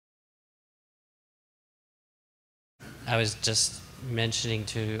I was just mentioning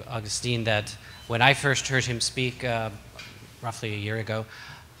to Augustine that when I first heard him speak roughly a year ago,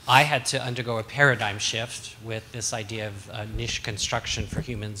 I had to undergo a paradigm shift with this idea of niche construction for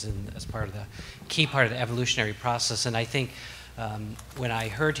humans as part of the key part of the evolutionary process. And I think when I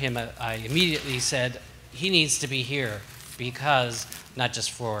heard him, I immediately said, he needs to be here because, not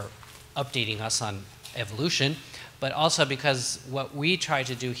just for updating us on evolution, but also because what we try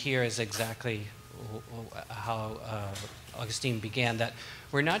to do here is exactly how Augustine began, that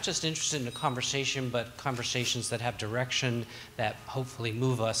we're not just interested in a conversation, but conversations that have direction, that hopefully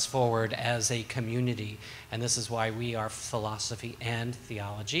move us forward as a community. And this is why we are philosophy and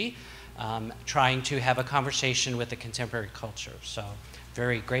theology, trying to have a conversation with the contemporary culture. So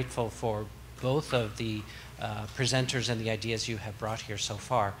very grateful for both of the presenters and the ideas you have brought here so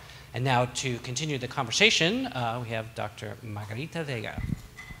far. And now to continue the conversation, we have Dr. Margarita Vega.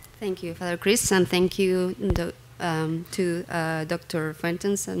 Thank you, Father Chris, and thank you to Dr.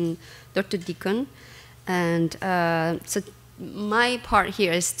 Fuentes and Dr. Deacon. And so my part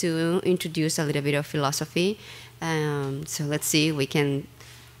here is to introduce a little bit of philosophy. So let's see if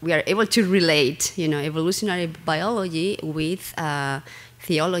we are able to relate, evolutionary biology with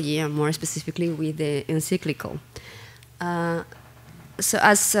theology, and more specifically with the encyclical. So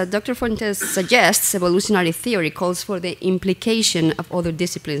as Dr. Fuentes suggests, evolutionary theory calls for the implication of other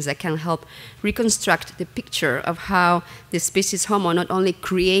disciplines that can help reconstruct the picture of how the species Homo not only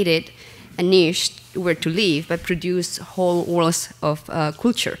created a niche where to live, but produced whole worlds of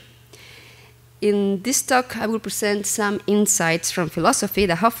culture. In this talk, I will present some insights from philosophy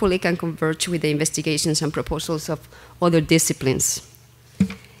that hopefully can converge with the investigations and proposals of other disciplines.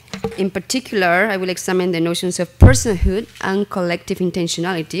 In particular, I will examine the notions of personhood and collective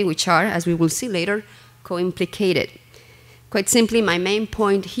intentionality, which are, as we will see later, co-implicated. Quite simply, my main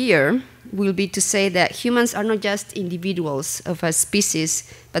point here will be to say that humans are not just individuals of a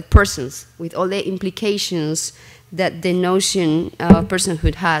species, but persons, with all the implications that the notion of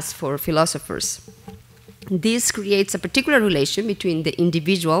personhood has for philosophers. This creates a particular relation between the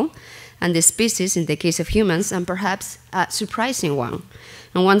individual and the species, in the case of humans, and perhaps a surprising one.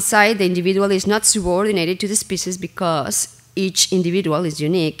 On one side, the individual is not subordinated to the species because each individual is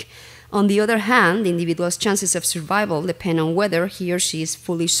unique. On the other hand, the individual's chances of survival depend on whether he or she is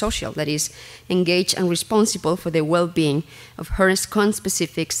fully social, that is, engaged and responsible for the well-being of her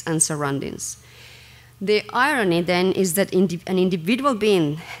conspecifics and surroundings. The irony, then, is that an individual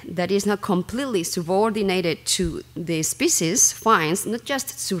being that is not completely subordinated to the species finds not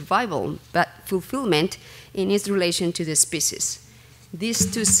just survival, but fulfillment in its relation to the species.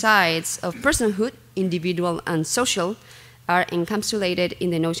 These two sides of personhood, individual and social, are encapsulated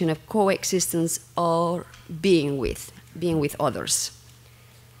in the notion of coexistence or being with others.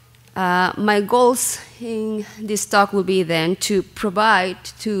 My goals in this talk will be then to provide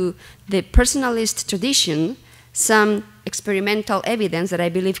to the personalist tradition some experimental evidence that I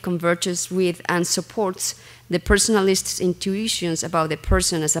believe converges with and supports the personalist's intuitions about the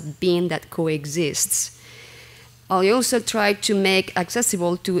person as a being that coexists. I also try to make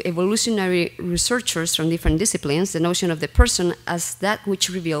accessible to evolutionary researchers from different disciplines the notion of the person as that which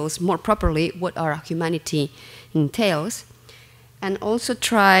reveals more properly what our humanity entails, and also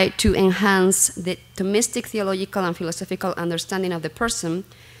try to enhance the Thomistic theological and philosophical understanding of the person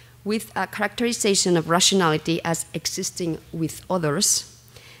with a characterization of rationality as existing with others.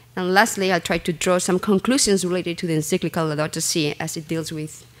 And lastly, I'll try to draw some conclusions related to the encyclical Laudato Si as it deals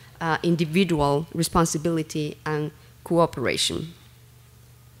with individual responsibility and cooperation.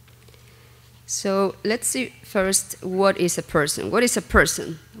 So let's see first, what is a person? What is a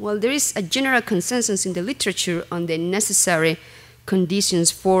person? Well, there is a general consensus in the literature on the necessary conditions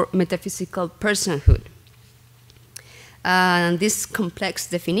for metaphysical personhood. This complex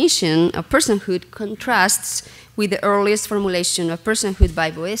definition of personhood contrasts with the earliest formulation of personhood by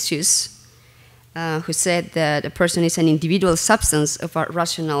Boëthius, who said that a person is an individual substance of a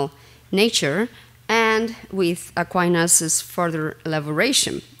rational nature, and with Aquinas' further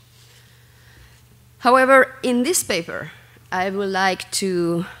elaboration. However, in this paper, I would like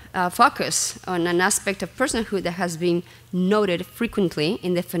to focus on an aspect of personhood that has been noted frequently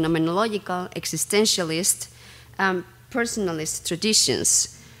in the phenomenological, existentialist, and personalist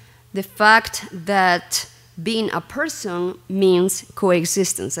traditions. The fact that being a person means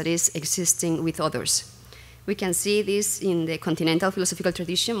coexistence, that is, existing with others. We can see this in the continental philosophical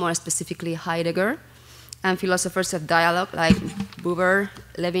tradition, more specifically Heidegger, and philosophers of dialogue like Buber,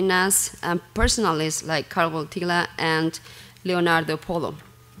 Levinas, and personalists like Karl Wojtyla and Leonardo Polo.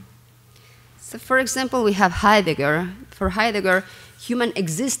 So for example, we have Heidegger. For Heidegger, human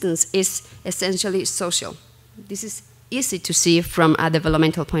existence is essentially social. This is easy to see from a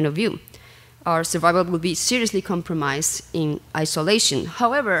developmental point of view. Our survival will be seriously compromised in isolation.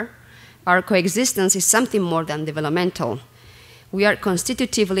 However, our coexistence is something more than developmental. We are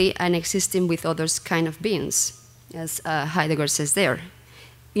constitutively and existing with others kind of beings, as Heidegger says there.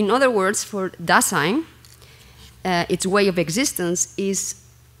 In other words, for Dasein, its way of existence is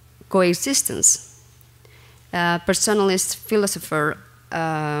coexistence. Personalist philosopher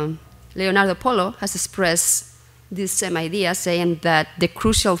Leonardo Polo has expressed this same idea, saying that the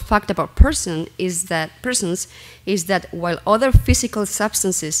crucial fact about persons is that while other physical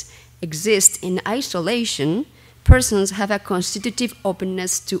substances exist in isolation, persons have a constitutive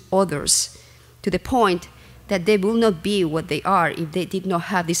openness to others, to the point that they will not be what they are if they did not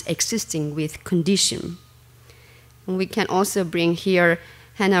have this existing with condition. And we can also bring here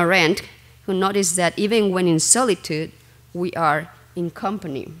Hannah Arendt, who noticed that even when in solitude, we are in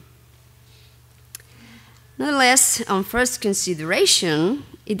company. Nonetheless, on first consideration,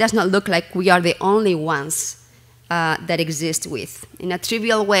 it does not look like we are the only ones that exist with. In a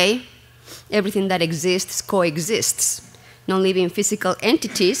trivial way, everything that exists coexists. Non-living physical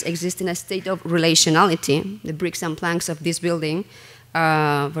entities exist in a state of relationality. The bricks and planks of this building,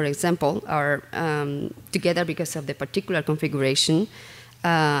 for example, are together because of the particular configuration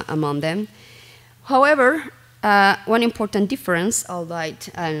among them. However, one important difference, albeit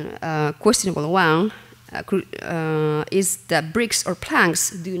a questionable one, is that bricks or planks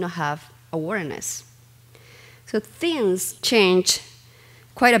do not have awareness. So things change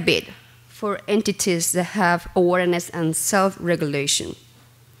quite a bit for entities that have awareness and self-regulation.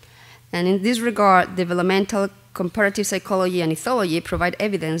 And in this regard, developmental comparative psychology and ethology provide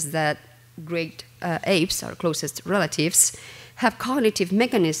evidence that great apes, our closest relatives, have cognitive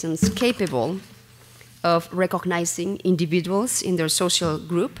mechanisms capable of recognizing individuals in their social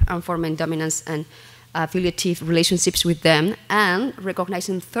group and forming dominance and affiliative relationships with them, and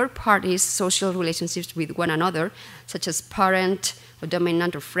recognizing third parties' social relationships with one another, such as parent or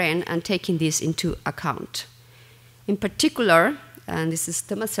dominant or friend, and taking this into account. In particular, and this is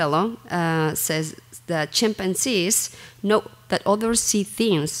Tomasello, says that chimpanzees know that others see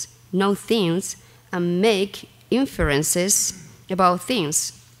things, know things, and make inferences about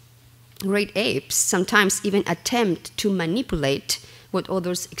things. Great apes sometimes even attempt to manipulate what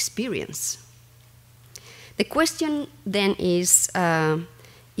others experience. The question then is,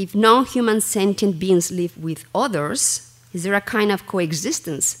 if non-human sentient beings live with others, is there a kind of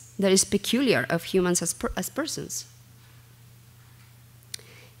coexistence that is peculiar of humans as persons?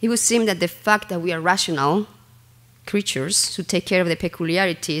 It would seem that the fact that we are rational creatures should take care of the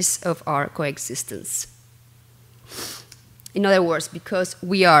peculiarities of our coexistence. In other words, because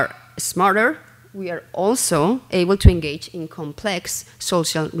we are smarter, we are also able to engage in complex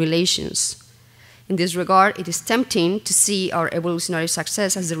social relations. In this regard, it is tempting to see our evolutionary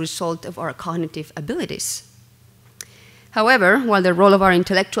success as the result of our cognitive abilities. However, while the role of our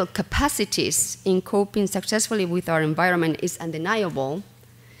intellectual capacities in coping successfully with our environment is undeniable,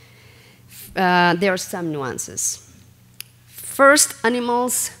 there are some nuances. First,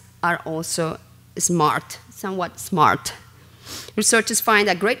 animals are also smart, somewhat smart. Researchers find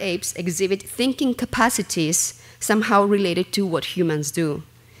that great apes exhibit thinking capacities somehow related to what humans do.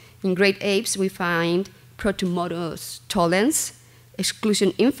 In great apes, we find protomotor tolerance,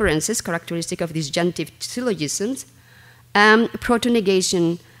 exclusion inferences, characteristic of disjunctive syllogisms, and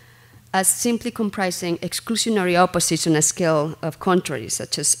protonegation as simply comprising exclusionary opposites on a scale of contraries,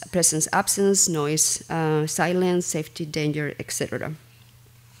 such as presence, absence, noise, silence, safety, danger, etc.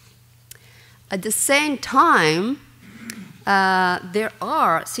 At the same time, there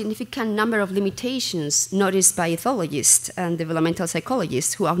are a significant number of limitations noticed by ethologists and developmental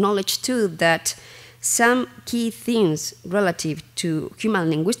psychologists who acknowledge too that some key things relative to human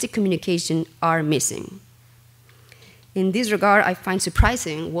linguistic communication are missing. In this regard, I find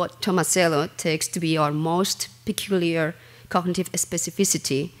surprising what Tomasello takes to be our most peculiar cognitive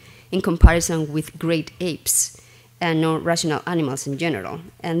specificity in comparison with great apes and non-rational animals in general,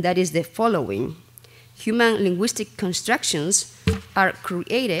 and that is the following. Human linguistic constructions are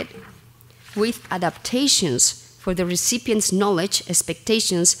created with adaptations for the recipient's knowledge,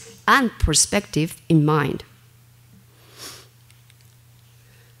 expectations, and perspective in mind.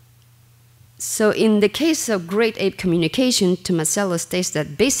 So in the case of great ape communication, Tomasello states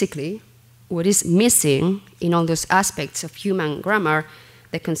that basically what is missing in all those aspects of human grammar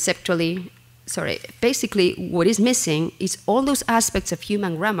that basically what is missing is all those aspects of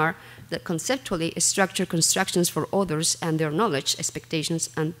human grammar that conceptually structure constructions for others and their knowledge, expectations,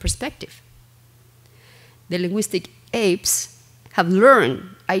 and perspective. The linguistic apes have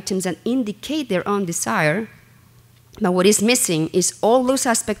learned items that indicate their own desire, But what is missing is all those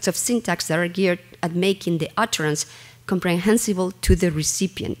aspects of syntax that are geared at making the utterance comprehensible to the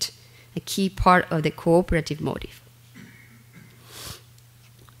recipient, a key part of the cooperative motive.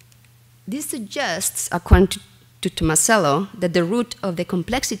 This suggests, according to Tomasello, that the root of the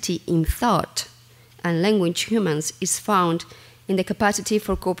complexity in thought and language humans is found in the capacity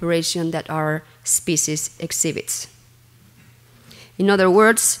for cooperation that our species exhibits. In other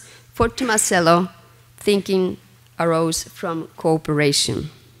words, for Tomasello, thinking arose from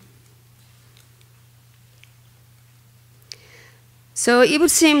cooperation. So it would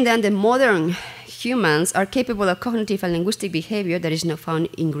seem that the modern humans are capable of cognitive and linguistic behavior that is not found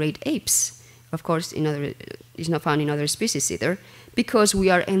in great apes. Of course, is not found in other species either, because we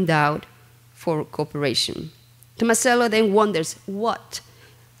are endowed for cooperation. Tomasello then wonders what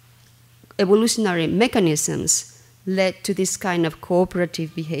evolutionary mechanisms led to this kind of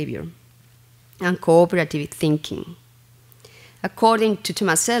cooperative behavior and cooperative thinking. According to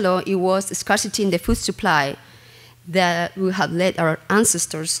Tomasello, it was scarcity in the food supply that would have led our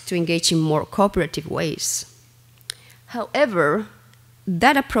ancestors to engage in more cooperative ways. However,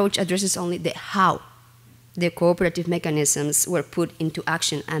 that approach addresses only the how the cooperative mechanisms were put into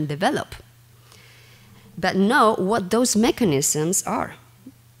action and developed, but not what those mechanisms are.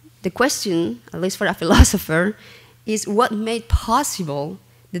 The question, at least for a philosopher, is what made possible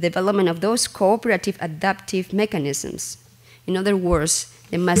the development of those cooperative adaptive mechanisms. In other words,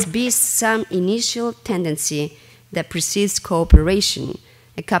 there must be some initial tendency that precedes cooperation,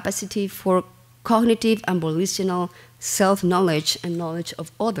 a capacity for cognitive and volitional self-knowledge and knowledge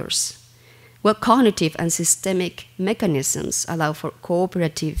of others. What cognitive and systemic mechanisms allow for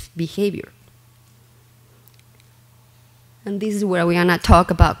cooperative behavior? And this is where we're going to talk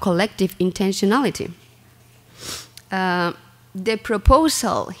about collective intentionality. The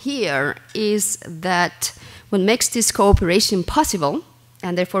proposal here is that what makes this cooperation possible,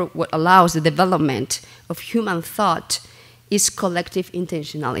 and therefore what allows the development of human thought, is collective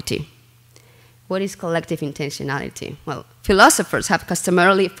intentionality. What is collective intentionality? Well, philosophers have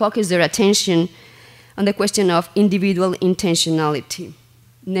customarily focused their attention on the question of individual intentionality,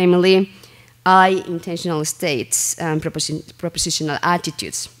 namely I-intentional states and propositional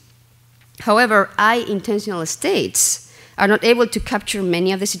attitudes. However, I-intentional states are not able to capture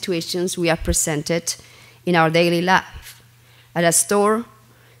many of the situations we are presented in our daily life. At a store,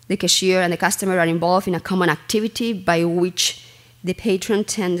 the cashier and the customer are involved in a common activity by which the patron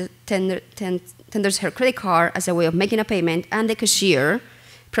tenders her credit card as a way of making a payment, and the cashier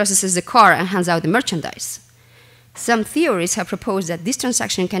processes the card and hands out the merchandise. Some theories have proposed that this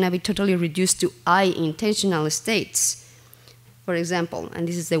transaction cannot be totally reduced to I-intentional states. For example, and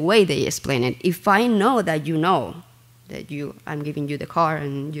this is the way they explain it, if I know that I'm giving you the card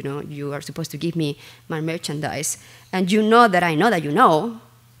and you are supposed to give me my merchandise, and you know that I know that you know,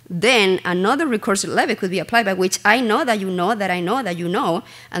 then another recursive level could be applied by which I know that you know that I know that you know,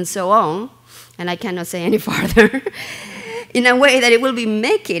 and so on, and I cannot say any farther, in a way that it will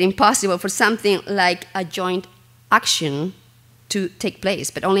make it impossible for something like a joint action to take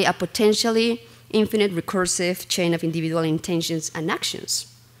place, but only a potentially infinite recursive chain of individual intentions and actions.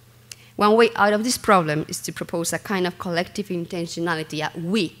 One way out of this problem is to propose a kind of collective intentionality, a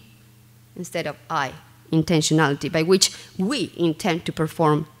we, instead of I intentionality, by which we intend to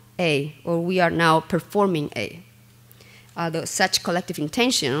perform A, or we are now performing A. Although such collective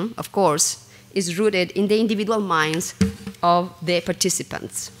intention, of course, is rooted in the individual minds of the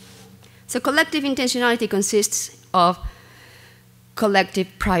participants. So collective intentionality consists of collective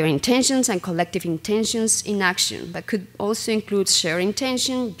prior intentions and collective intentions in action, but could also include shared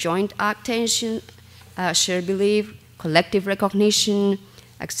intention, joint attention, shared belief, collective recognition,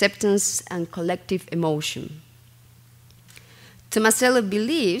 acceptance, and collective emotion. Tomasello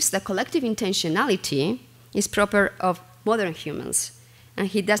believes that collective intentionality is proper of modern humans, and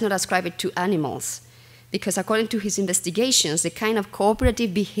he does not ascribe it to animals, because according to his investigations, the kind of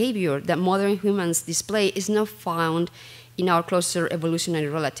cooperative behavior that modern humans display is not found in our closer evolutionary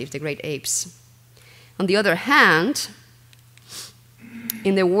relatives, the great apes. On the other hand,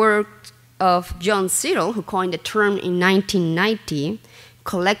 in the work of John Searle, who coined the term in 1990,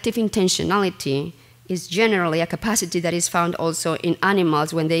 collective intentionality is generally a capacity that is found also in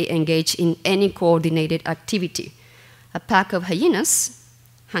animals when they engage in any coordinated activity. A pack of hyenas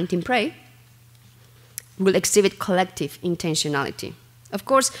hunting prey will exhibit collective intentionality. Of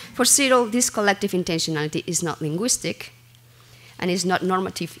course, for Searle, this collective intentionality is not linguistic and is not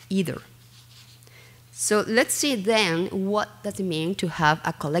normative either. So let's see then what does it mean to have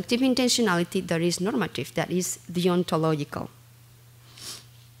a collective intentionality that is normative, that is deontological.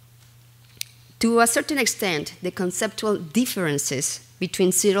 To a certain extent, the conceptual differences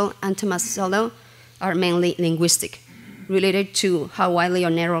between Cyril and Tomasello are mainly linguistic, related to how widely or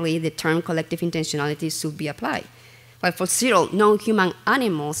narrowly the term collective intentionality should be applied. While for Cyril, non-human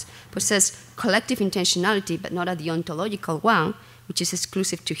animals possess collective intentionality, but not a deontological one, which is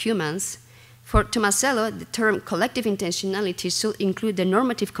exclusive to humans, for Tomasello, the term collective intentionality should include the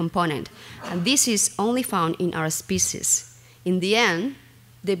normative component, and this is only found in our species. In the end,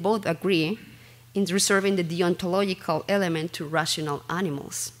 they both agree in reserving the deontological element to rational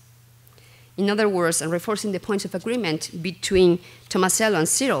animals. In other words, and reinforcing the points of agreement between Tomasello and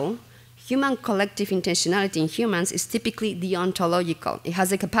Cyril, human collective intentionality in humans is typically deontological. It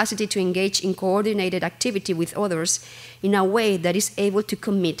has the capacity to engage in coordinated activity with others in a way that is able to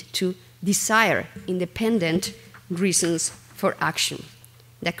commit to desire independent reasons for action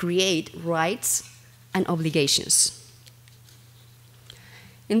that create rights and obligations.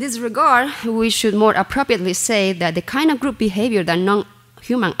 In this regard, we should more appropriately say that the kind of group behavior that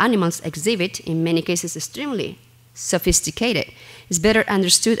non-human animals exhibit, in many cases extremely sophisticated, is better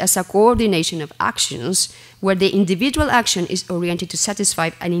understood as a coordination of actions where the individual action is oriented to satisfy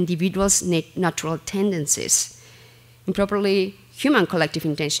an individual's natural tendencies. In properly human collective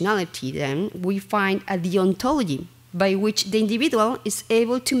intentionality, then, we find a deontology by which the individual is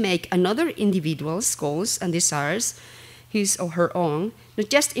able to make another individual's goals and desires his or her own, not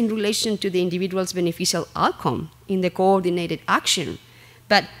just in relation to the individual's beneficial outcome in the coordinated action,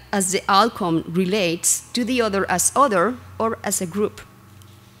 but as the outcome relates to the other as other or as a group.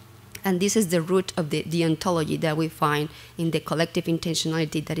 And this is the root of the deontology that we find in the collective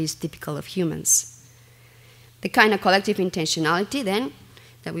intentionality that is typical of humans. The kind of collective intentionality, then,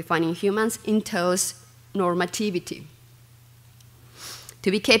 that we find in humans entails normativity. To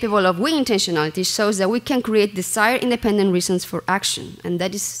be capable of we intentionality shows that we can create desire-independent reasons for action, and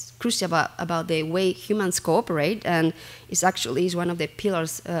that is crucial about the way humans cooperate, and is actually one of the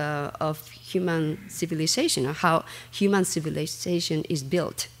pillars of human civilization, or how human civilization is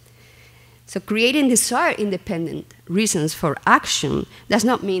built. So creating desire-independent reasons for action does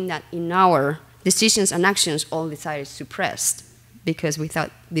not mean that in our decisions and actions all desire is suppressed, because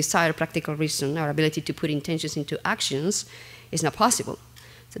without desire, practical reason, our ability to put intentions into actions is not possible.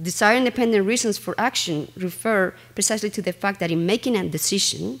 So desire-independent reasons for action refer precisely to the fact that in making a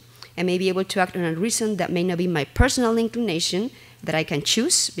decision, I may be able to act on a reason that may not be my personal inclination, that I can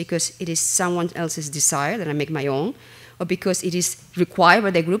choose because it is someone else's desire that I make my own, or because it is required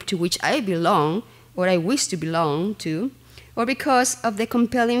by the group to which I belong or I wish to belong to, or because of the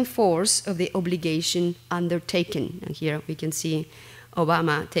compelling force of the obligation undertaken. And here we can see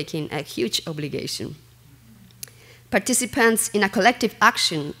Obama taking a huge obligation. Participants in a collective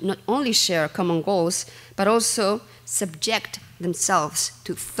action not only share common goals, but also subject themselves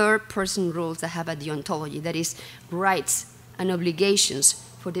to third-person rules that have a deontology, that is, rights and obligations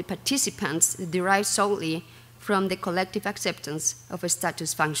for the participants that derive solely from the collective acceptance of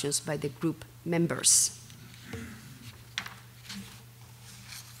status functions by the group members.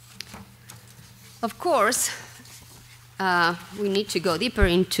 Of course, we need to go deeper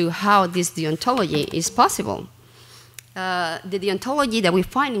into how this deontology is possible. The deontology that we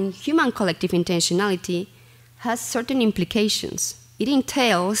find in human collective intentionality has certain implications. It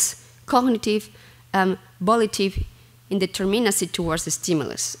entails cognitive and volitive indeterminacy towards the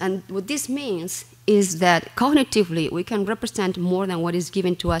stimulus. And what this means is that cognitively we can represent more than what is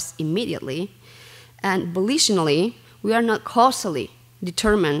given to us immediately, and volitionally we are not causally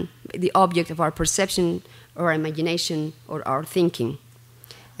determined the object of our perception or our imagination or our thinking.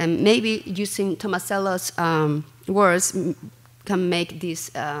 And maybe using Tomasello's words can make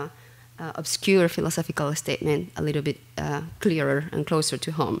this obscure philosophical statement a little bit clearer and closer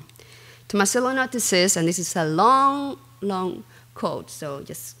to home. Tomasello notices, and this is a long, long quote, so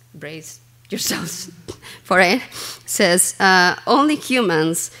just brace yourselves for it, says, only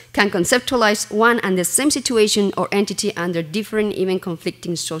humans can conceptualize one and the same situation or entity under different, even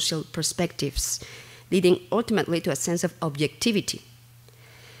conflicting social perspectives, leading ultimately to a sense of objectivity.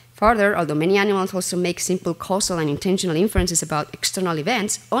 Further, although many animals also make simple causal and intentional inferences about external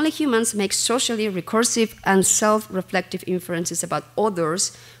events, only humans make socially recursive and self-reflective inferences about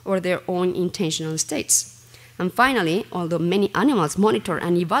others or their own intentional states. And finally, although many animals monitor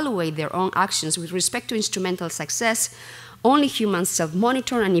and evaluate their own actions with respect to instrumental success, only humans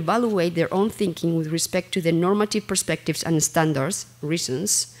self-monitor and evaluate their own thinking with respect to the normative perspectives and standards,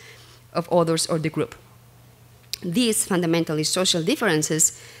 reasons, of others or the group. These fundamentally social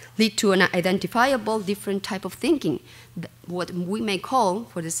differences lead to an identifiable different type of thinking, what we may call,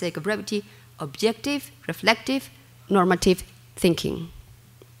 for the sake of brevity, objective, reflective, normative thinking.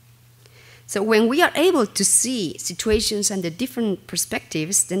 So when we are able to see situations under different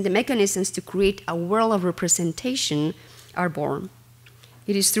perspectives, then the mechanisms to create a world of representation are born.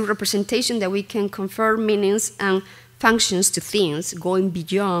 It is through representation that we can confer meanings and functions to things, going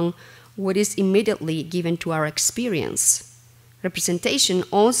beyond what is immediately given to our experience. Representation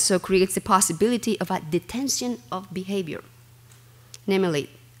also creates the possibility of a detention of behavior, namely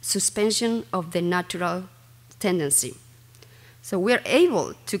suspension of the natural tendency. So we're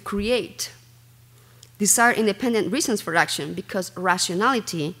able to create desire-independent reasons for action because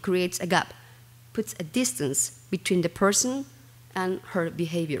rationality creates a gap, puts a distance between the person and her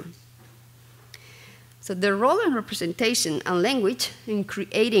behavior. So the role of representation and language in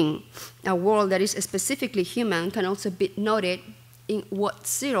creating a world that is specifically human can also be noted in what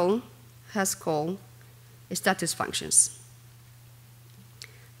Searle has called status functions.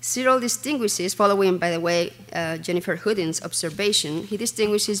 Searle distinguishes, following, by the way, Jennifer Houdin's observation, he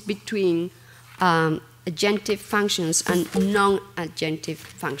distinguishes between adjunctive functions and non-adjunctive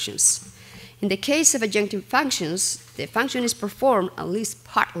functions. In the case of adjunctive functions, the function is performed, at least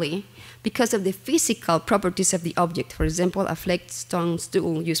partly, because of the physical properties of the object, for example, a flagstone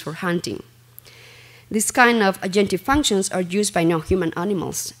stool used for hunting. This kind of adjunctive functions are used by non-human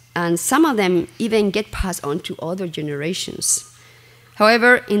animals, and some of them even get passed on to other generations.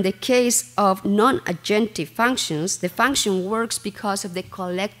 However, in the case of non-adjunctive functions, the function works because of the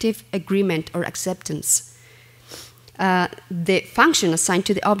collective agreement or acceptance. The function assigned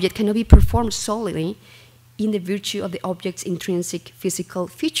to the object cannot be performed solely in the virtue of the object's intrinsic physical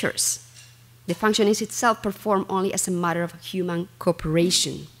features. The function is itself performed only as a matter of human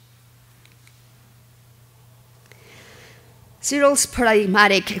cooperation. Searle's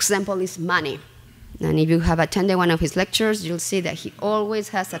paradigmatic example is money. And if you have attended one of his lectures, you'll see that he always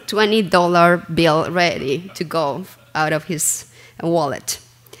has a $20 bill ready to go out of his wallet.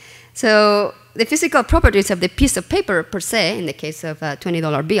 So the physical properties of the piece of paper per se, in the case of a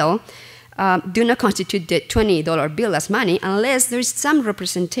 $20 bill, do not constitute the $20 bill as money unless there is some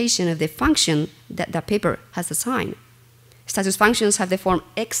representation of the function that the paper has assigned. Status functions have the form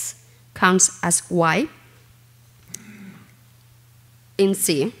X counts as Y. In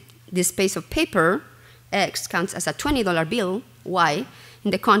C, this piece of paper, X counts as a $20 bill, Y,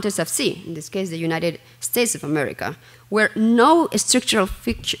 in the context of C, in this case the United States of America, where no structural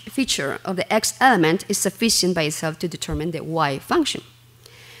feature of the X element is sufficient by itself to determine the Y function.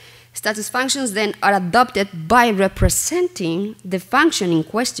 Status functions then are adopted by representing the function in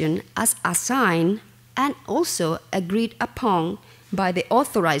question as assigned and also agreed upon by the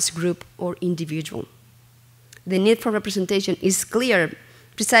authorized group or individual. The need for representation is clear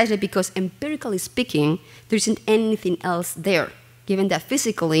precisely because, empirically speaking, there isn't anything else there, given that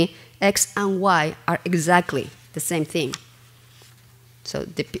physically X and Y are exactly the same thing. So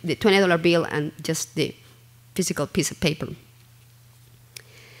the $20 bill and just the physical piece of paper.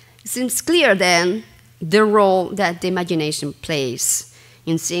 It seems clear then the role that the imagination plays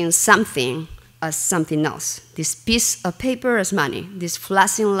in seeing something as something else. This piece of paper as money, this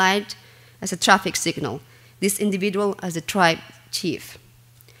flashing light as a traffic signal, this individual as a tribe chief.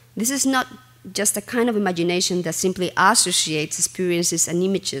 This is not just a kind of imagination that simply associates experiences and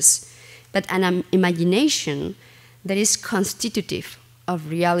images, but an imagination that is constitutive of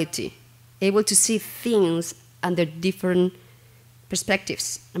reality, able to see things under different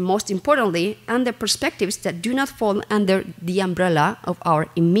perspectives, and most importantly, under perspectives that do not fall under the umbrella of our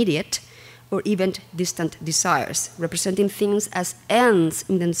immediate or even distant desires, representing things as ends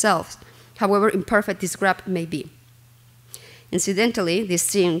in themselves, however imperfect this grasp may be. Incidentally, this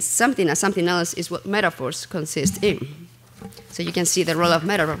seeing something as something else is what metaphors consist in. So you can see the role of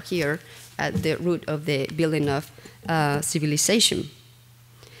metaphor here at the root of the building of civilization.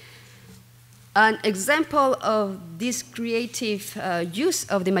 An example of this creative use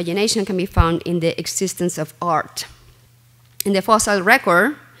of the imagination can be found in the existence of art. In the fossil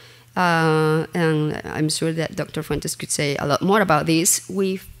record, and I'm sure that Dr. Fuentes could say a lot more about this,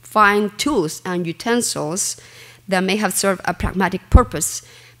 we find tools and utensils that may have served a pragmatic purpose,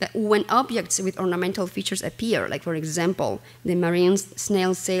 that when objects with ornamental features appear, like for example, the marine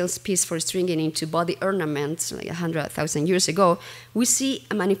snail sails piece for stringing into body ornaments like 100,000 years ago, we see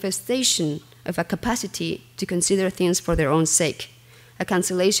a manifestation of a capacity to consider things for their own sake, a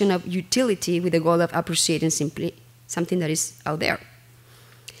cancellation of utility with the goal of appreciating simply something that is out there.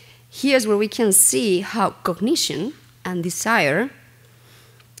 Here's where we can see how cognition and desire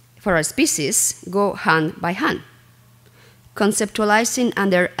for our species go hand by hand. Conceptualizing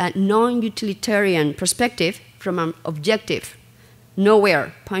under a non-utilitarian perspective from an objective,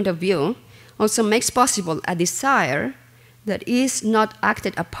 nowhere point of view also makes possible a desire that is not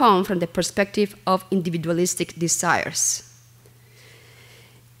acted upon from the perspective of individualistic desires.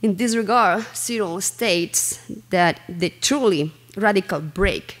 In this regard, Cyril states that the truly radical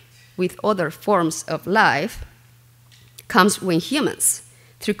break with other forms of life comes when humans,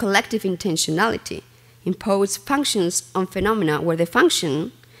 through collective intentionality, impose functions on phenomena where the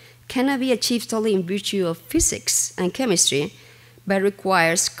function cannot be achieved only in virtue of physics and chemistry, but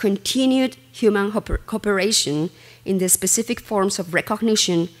requires continued human cooperation in the specific forms of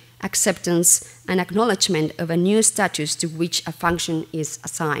recognition, acceptance, and acknowledgement of a new status to which a function is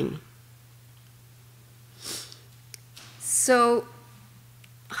assigned. So,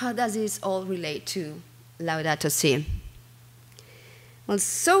 how does this all relate to Laudato Si? Well,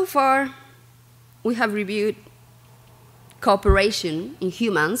 so far, we have reviewed cooperation in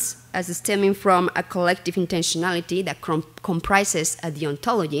humans as stemming from a collective intentionality that comprises a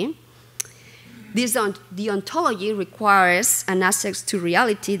deontology. This deontology requires an access to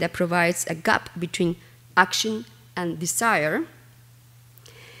reality that provides a gap between action and desire.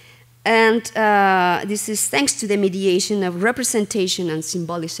 And this is thanks to the mediation of representation and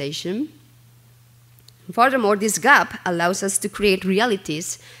symbolization. Furthermore, this gap allows us to create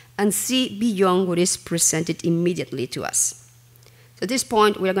realities and see beyond what is presented immediately to us. So at this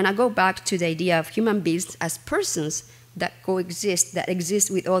point, we're going to go back to the idea of human beings as persons that coexist, that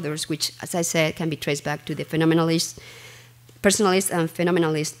exist with others, which, as I said, can be traced back to the phenomenalist, personalist, and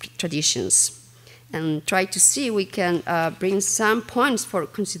phenomenalist traditions. And try to see if we can bring some points for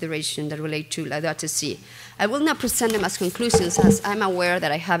consideration that relate to Laudato Si. I will not present them as conclusions, as I'm aware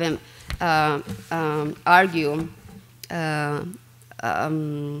that I haven't argued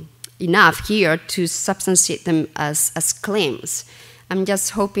enough here to substantiate them as claims. I'm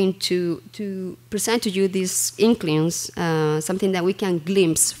just hoping to present to you these inklings, something that we can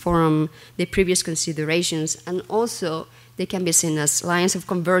glimpse from the previous considerations, and also they can be seen as lines of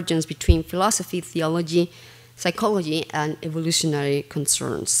convergence between philosophy, theology, psychology, and evolutionary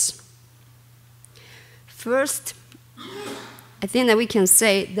concerns. First, I think that we can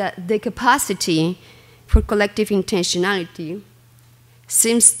say that the capacity for collective intentionality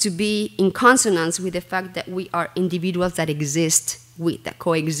seems to be in consonance with the fact that we are individuals that exist with, that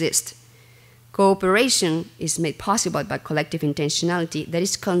coexist. Cooperation is made possible by collective intentionality that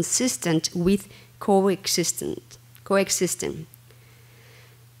is consistent with coexisting.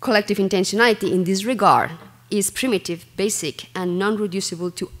 Collective intentionality in this regard is primitive, basic, and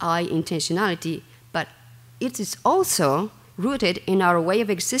non-reducible to I intentionality, but it is also rooted in our way of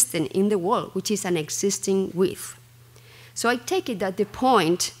existing in the world, which is an existing with. So I take it that the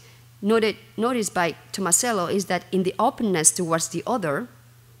point noticed by Tomasello is that in the openness towards the other,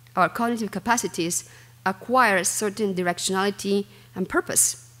 our cognitive capacities acquire a certain directionality and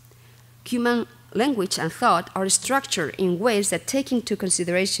purpose. Human language and thought are structured in ways that take into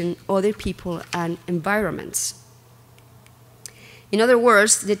consideration other people and environments. In other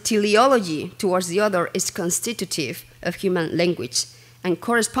words, the teleology towards the other is constitutive of human language and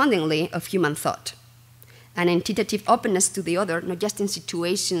correspondingly of human thought. An entitative openness to the other, not just in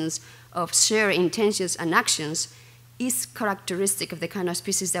situations of shared intentions and actions, is characteristic of the kind of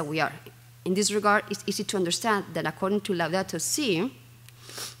species that we are. In this regard, it's easy to understand that according to Laudato Si,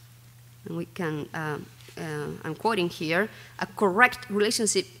 and we can, I'm quoting here, a correct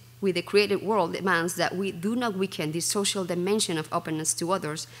relationship with the created world demands that we do not weaken the social dimension of openness to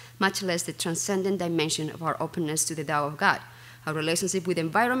others, much less the transcendent dimension of our openness to the Tao of God. Our relationship with the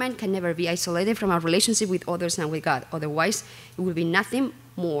environment can never be isolated from our relationship with others and with God. Otherwise, it will be nothing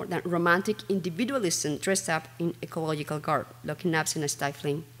more than romantic individualism dressed up in ecological garb, locking up in a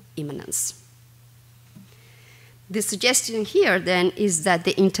stifling immanence. The suggestion here, then, is that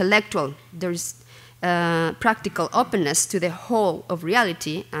the intellectual, there is practical openness to the whole of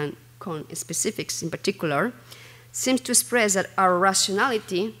reality, and specifics in particular, seems to express that our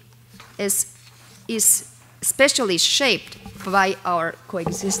rationality is especially shaped by our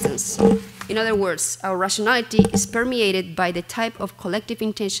coexistence. In other words, our rationality is permeated by the type of collective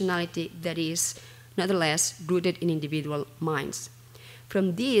intentionality that is, nonetheless, rooted in individual minds.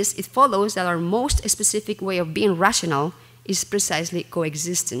 From this, it follows that our most specific way of being rational is precisely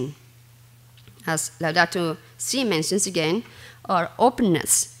coexisting. As Laudato Si mentions again, our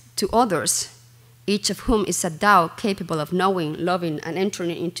openness to others, each of whom is a Tao capable of knowing, loving, and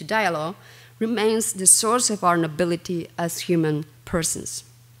entering into dialogue, remains the source of our nobility as human persons.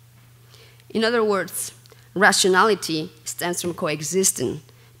 In other words, rationality stems from coexisting,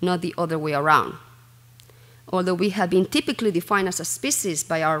 not the other way around. Although we have been typically defined as a species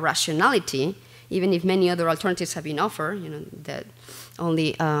by our rationality, even if many other alternatives have been offered, that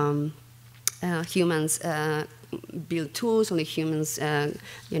only humans build tools, only humans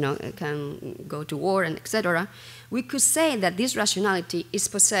can go to war, and etc., we could say that this rationality is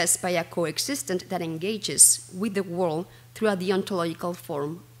possessed by a coexistent that engages with the world through a deontological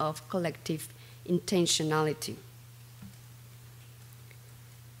form of collective intentionality.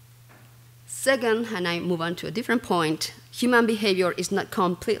 Second, and I move on to a different point, human behavior is not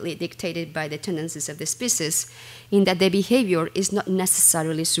completely dictated by the tendencies of the species, in that the behavior is not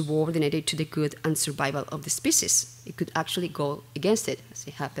necessarily subordinated to the good and survival of the species. It could actually go against it, as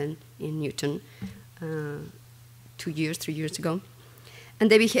it happened in Newton 3 years ago.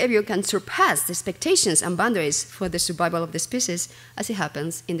 And the behavior can surpass the expectations and boundaries for the survival of the species, as it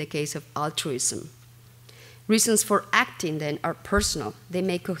happens in the case of altruism. Reasons for acting, then, are personal. They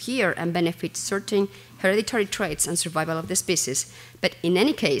may cohere and benefit certain hereditary traits and survival of the species, but in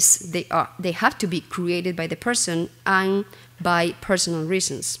any case, they have to be created by the person and by personal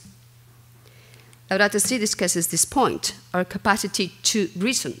reasons. Laudato Si discusses this point, our capacity to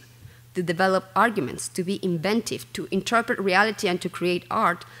reason, to develop arguments, to be inventive, to interpret reality and to create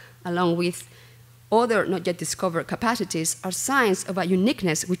art, along with other not yet discovered capacities, are signs of a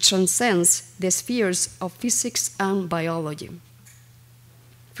uniqueness which transcends the spheres of physics and biology.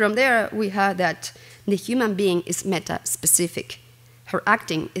 From there, we have that the human being is meta-specific. Her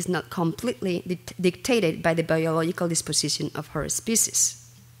acting is not completely dictated by the biological disposition of her species.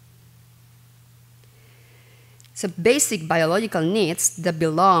 So basic biological needs that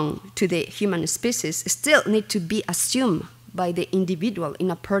belong to the human species still need to be assumed by the individual in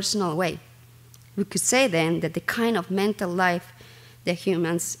a personal way. We could say then that the kind of mental life that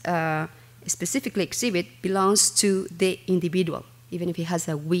humans specifically exhibit belongs to the individual, even if it has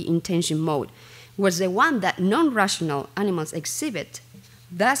a we intention mode, whereas the one that non-rational animals exhibit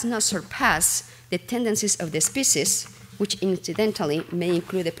does not surpass the tendencies of the species, which incidentally may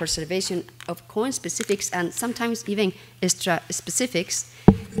include the preservation of coinspecifics and sometimes even extra-specifics.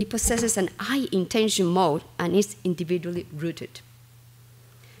 It possesses an I intention mode and is individually rooted.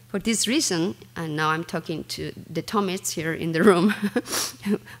 For this reason, and now I'm talking to the Thomists here in the room,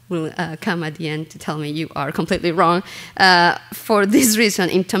 who will come at the end to tell me you are completely wrong. For this reason,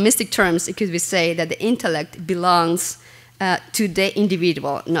 in Thomistic terms, it could be said that the intellect belongs to the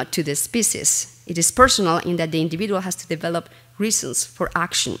individual, not to the species. It is personal in that the individual has to develop reasons for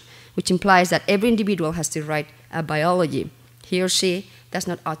action, which implies that every individual has to write a biology. He or she does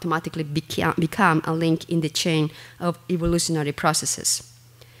not automatically become a link in the chain of evolutionary processes.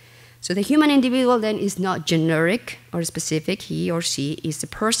 So the human individual then is not generic or specific, he or she is a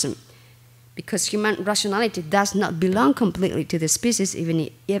person. Because human rationality does not belong completely to the species, even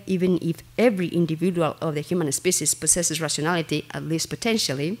if every individual of the human species possesses rationality, at least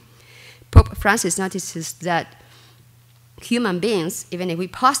potentially. Pope Francis notices that human beings, even if we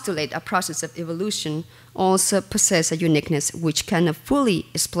postulate a process of evolution, also possess a uniqueness which cannot fully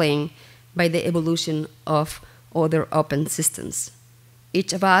explain by the evolution of other open systems.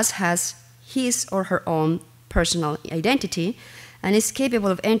 Each of us has his or her own personal identity and is capable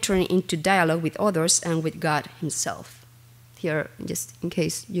of entering into dialogue with others and with God himself. Here, just in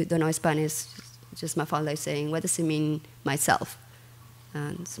case you don't know Spanish, just Mafalda is saying, what does it mean, myself?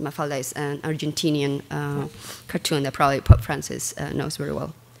 And so Mafalda is an Argentinian cartoon that probably Pope Francis knows very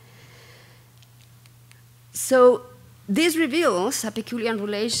well. So this reveals a peculiar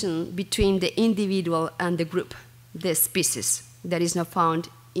relation between the individual and the group, the species, that is not found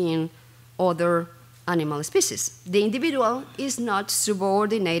in other animal species. The individual is not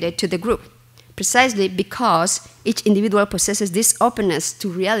subordinated to the group, precisely because each individual possesses this openness to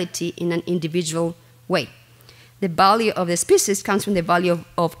reality in an individual way. The value of the species comes from the value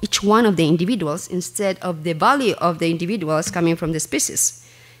of each one of the individuals instead of the value of the individuals coming from the species.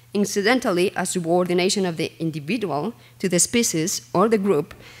 Incidentally, a subordination of the individual to the species or the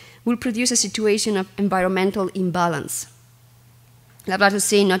group will produce a situation of environmental imbalance. Laudato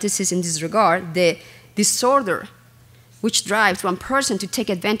Si notices in this regard the disorder which drives one person to take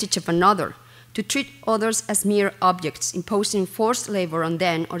advantage of another, to treat others as mere objects, imposing forced labor on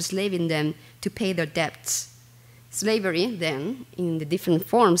them or enslaving them to pay their debts. Slavery, then, in the different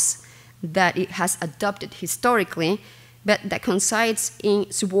forms that it has adopted historically, but that consists in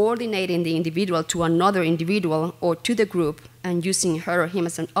subordinating the individual to another individual or to the group and using her or him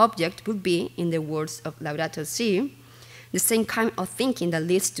as an object, would be, in the words of Laudato Si, the same kind of thinking that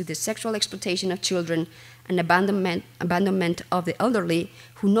leads to the sexual exploitation of children and abandonment of the elderly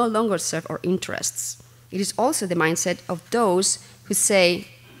who no longer serve our interests. It is also the mindset of those who say,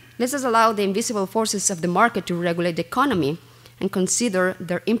 let us allow the invisible forces of the market to regulate the economy and consider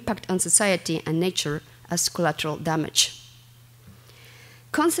their impact on society and nature as collateral damage.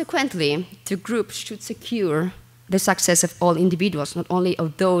 Consequently, the group should secure the success of all individuals, not only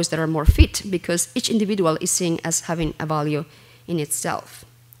of those that are more fit, because each individual is seen as having a value in itself.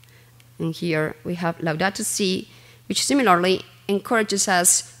 And here we have Laudato Si, which similarly encourages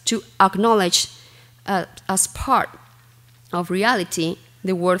us to acknowledge as part of reality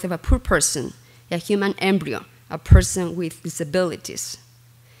the worth of a poor person, a human embryo, a person with disabilities.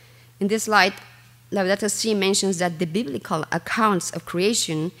 In this light, Laudato Si mentions that the biblical accounts of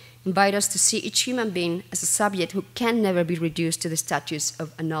creation invite us to see each human being as a subject who can never be reduced to the status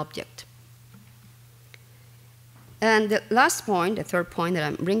of an object. And the last point, the third point that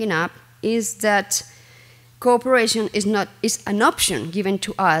I'm bringing up, is that cooperation is an option given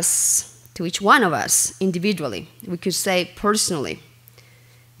to us, to each one of us individually, we could say personally.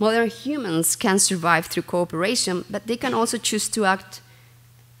 Modern humans can survive through cooperation, but they can also choose to act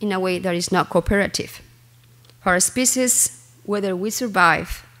in a way that is not cooperative. For our species, whether we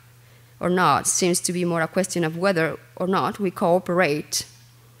survive or not seems to be more a question of whether or not we cooperate.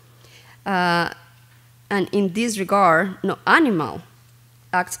 And in this regard, no animal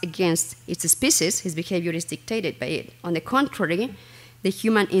acts against its species. His behavior is dictated by it. On the contrary, the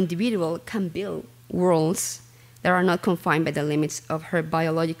human individual can build worlds that are not confined by the limits of her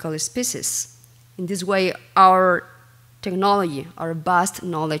biological species. In this way, our technology, our vast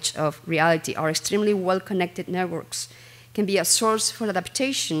knowledge of reality, our extremely well-connected networks can be a source for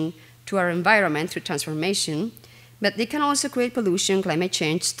adaptation to our environment through transformation, but they can also create pollution, climate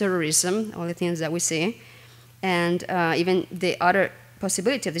change, terrorism, all the things that we see, and even the other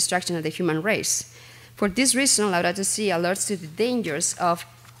possibility of destruction of the human race. For this reason, Laudato Si alerts to the dangers of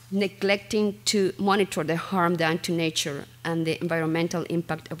neglecting to monitor the harm done to nature and the environmental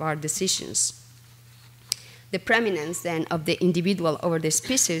impact of our decisions. The preeminence, then, of the individual over the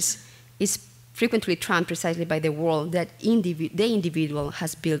species is frequently trumped precisely by the world that the individual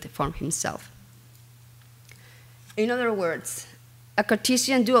has built for himself. In other words, a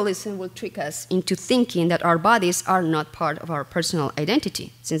Cartesian dualism will trick us into thinking that our bodies are not part of our personal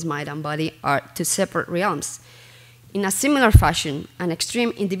identity, since mind and body are two separate realms. In a similar fashion, an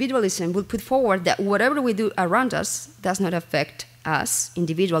extreme individualism will put forward that whatever we do around us does not affect us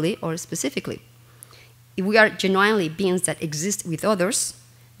individually or specifically. If we are genuinely beings that exist with others,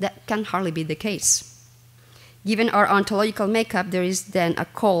 that can hardly be the case. Given our ontological makeup, there is then a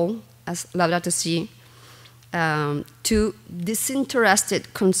call, as Laudato Si, to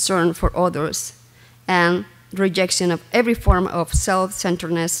disinterested concern for others and rejection of every form of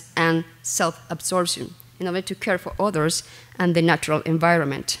self-centeredness and self-absorption in order to care for others and the natural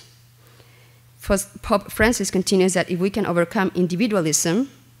environment. Pope Francis continues that if we can overcome individualism,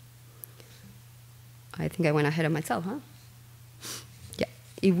 I think I went ahead of myself, huh? Yeah.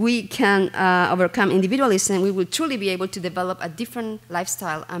 If we can overcome individualism, we will truly be able to develop a different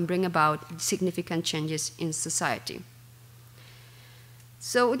lifestyle and bring about significant changes in society.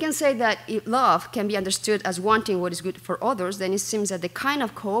 So we can say that if love can be understood as wanting what is good for others, then it seems that the kind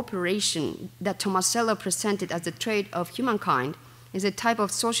of cooperation that Tomasello presented as the trait of humankind is the type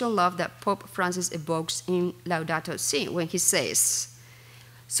of social love that Pope Francis evokes in Laudato Si when he says,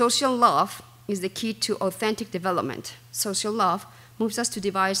 social love is the key to authentic development. Social love moves us to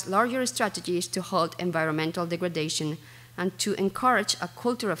devise larger strategies to halt environmental degradation and to encourage a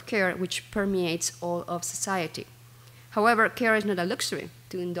culture of care which permeates all of society. However, care is not a luxury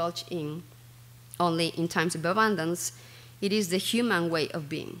to indulge in only in times of abundance. It is the human way of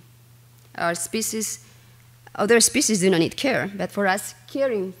being. Our species, other species do not need care, but for us,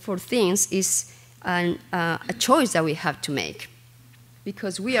 caring for things is a choice that we have to make.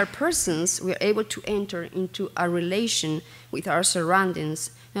 Because we are persons, we are able to enter into a relation with our surroundings,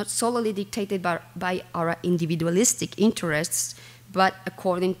 not solely dictated by our individualistic interests, but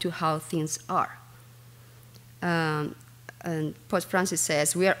according to how things are. And Pope Francis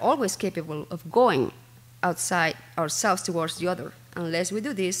says, we are always capable of going outside ourselves towards the other. Unless we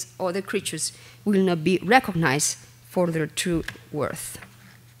do this, other creatures will not be recognized for their true worth.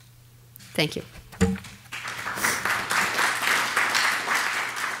 Thank you.